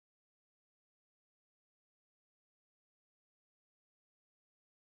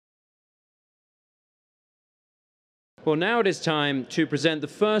Well, now it is time to present the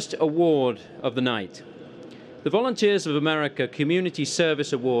first award of the night. The Volunteers of America Community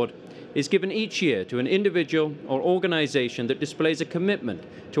Service Award is given each year to an individual or organization that displays a commitment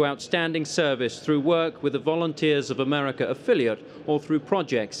to outstanding service through work with the Volunteers of America affiliate or through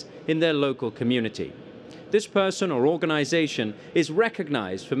projects in their local community. This person or organization is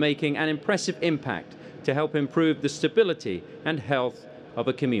recognized for making an impressive impact to help improve the stability and health of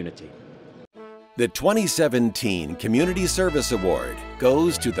a community. The 2017 Community Service Award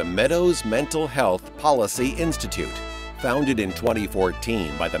goes to the Meadows Mental Health Policy Institute. Founded in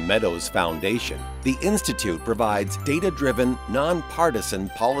 2014 by the Meadows Foundation, the Institute provides data-driven, nonpartisan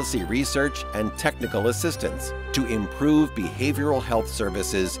policy research and technical assistance to improve behavioral health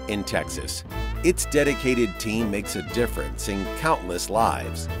services in Texas. Its dedicated team makes a difference in countless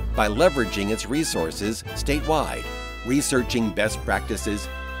lives by leveraging its resources statewide, researching best practices,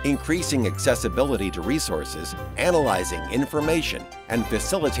 increasing accessibility to resources, analyzing information, and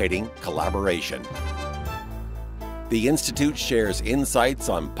facilitating collaboration. The Institute shares insights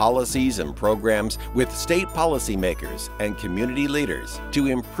on policies and programs with state policymakers and community leaders to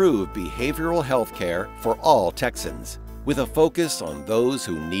improve behavioral health care for all Texans, with a focus on those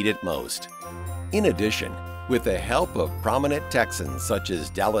who need it most. In addition, with the help of prominent Texans such as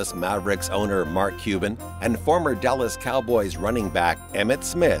Dallas Mavericks owner Mark Cuban and former Dallas Cowboys running back Emmitt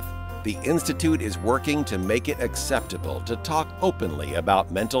Smith, the Institute is working to make it acceptable to talk openly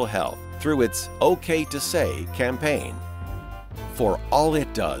about mental health through its OK to Say campaign. For all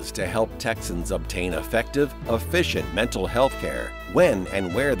it does to help Texans obtain effective, efficient mental health care when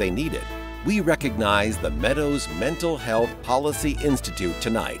and where they need it, we recognize the Meadows Mental Health Policy Institute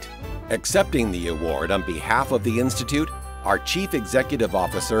tonight. Accepting the award on behalf of the Institute are Chief Executive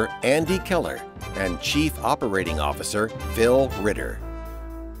Officer Andy Keller and Chief Operating Officer Phil Ritter.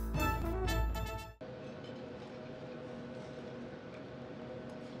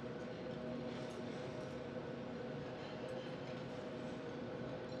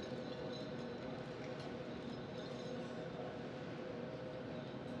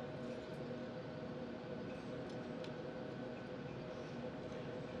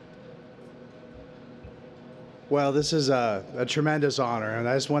 Well, this is a tremendous honor, and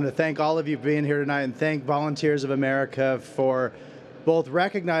I just want to thank all of you for being here tonight and thank Volunteers of America for both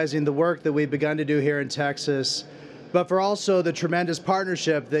recognizing the work that we've begun to do here in Texas, but for also the tremendous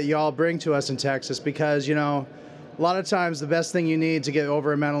partnership that you all bring to us in Texas, because, you know, a lot of times the best thing you need to get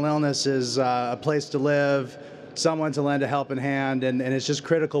over a mental illness is a place to live, someone to lend a helping hand, and it's just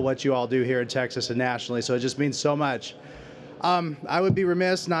critical what you all do here in Texas and nationally, so it just means so much. I would be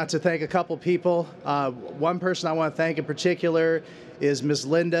remiss not to thank a couple people. One person I want to thank in particular is Ms.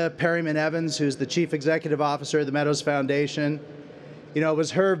 Linda Perryman Evans, who's the Chief Executive Officer of the Meadows Foundation. You know, it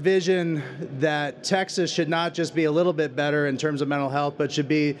was her vision that Texas should not just be a little bit better in terms of mental health, but should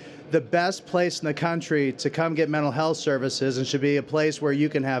be the best place in the country to come get mental health services, and should be a place where you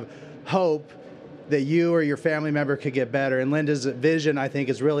can have hope that you or your family member could get better. And Linda's vision, I think,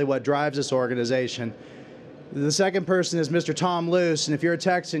 is really what drives this organization. The second person is Mr. Tom Luce, and if you're a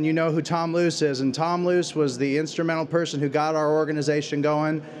Texan, you know who Tom Luce is. And Tom Luce was the instrumental person who got our organization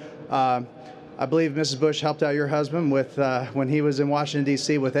going. I believe Mrs. Bush helped out your husband with when he was in Washington,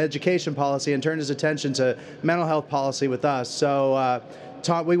 D.C. with education policy and turned his attention to mental health policy with us. So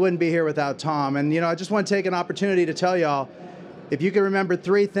Tom, we wouldn't be here without Tom. And, you know, I just want to take an opportunity to tell y'all, if you can remember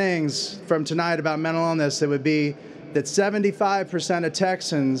three things from tonight about mental illness, it would be that 75% of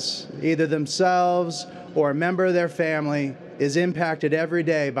Texans, either themselves or a member of their family, is impacted every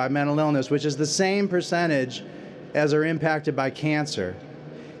day by mental illness, which is the same percentage as are impacted by cancer.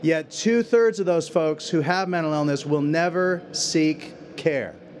 Yet 2/3 of those folks who have mental illness will never seek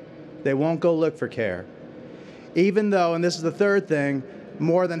care. They won't go look for care. Even though, and this is the third thing,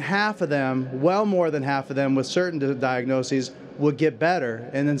 more than half of them, well more than half of them with certain diagnoses would get better,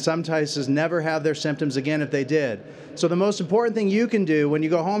 and in some cases never have their symptoms again if they did. So the most important thing you can do when you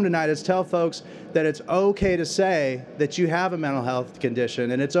go home tonight is tell folks that it's okay to say that you have a mental health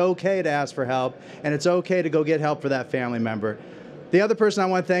condition, and it's okay to ask for help, and it's okay to go get help for that family member. The other person I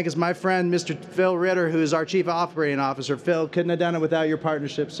want to thank is my friend, Mr. Phil Ritter, who is our Chief Operating Officer. Phil, couldn't have done it without your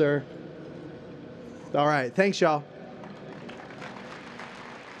partnership, sir. All right, thanks, y'all.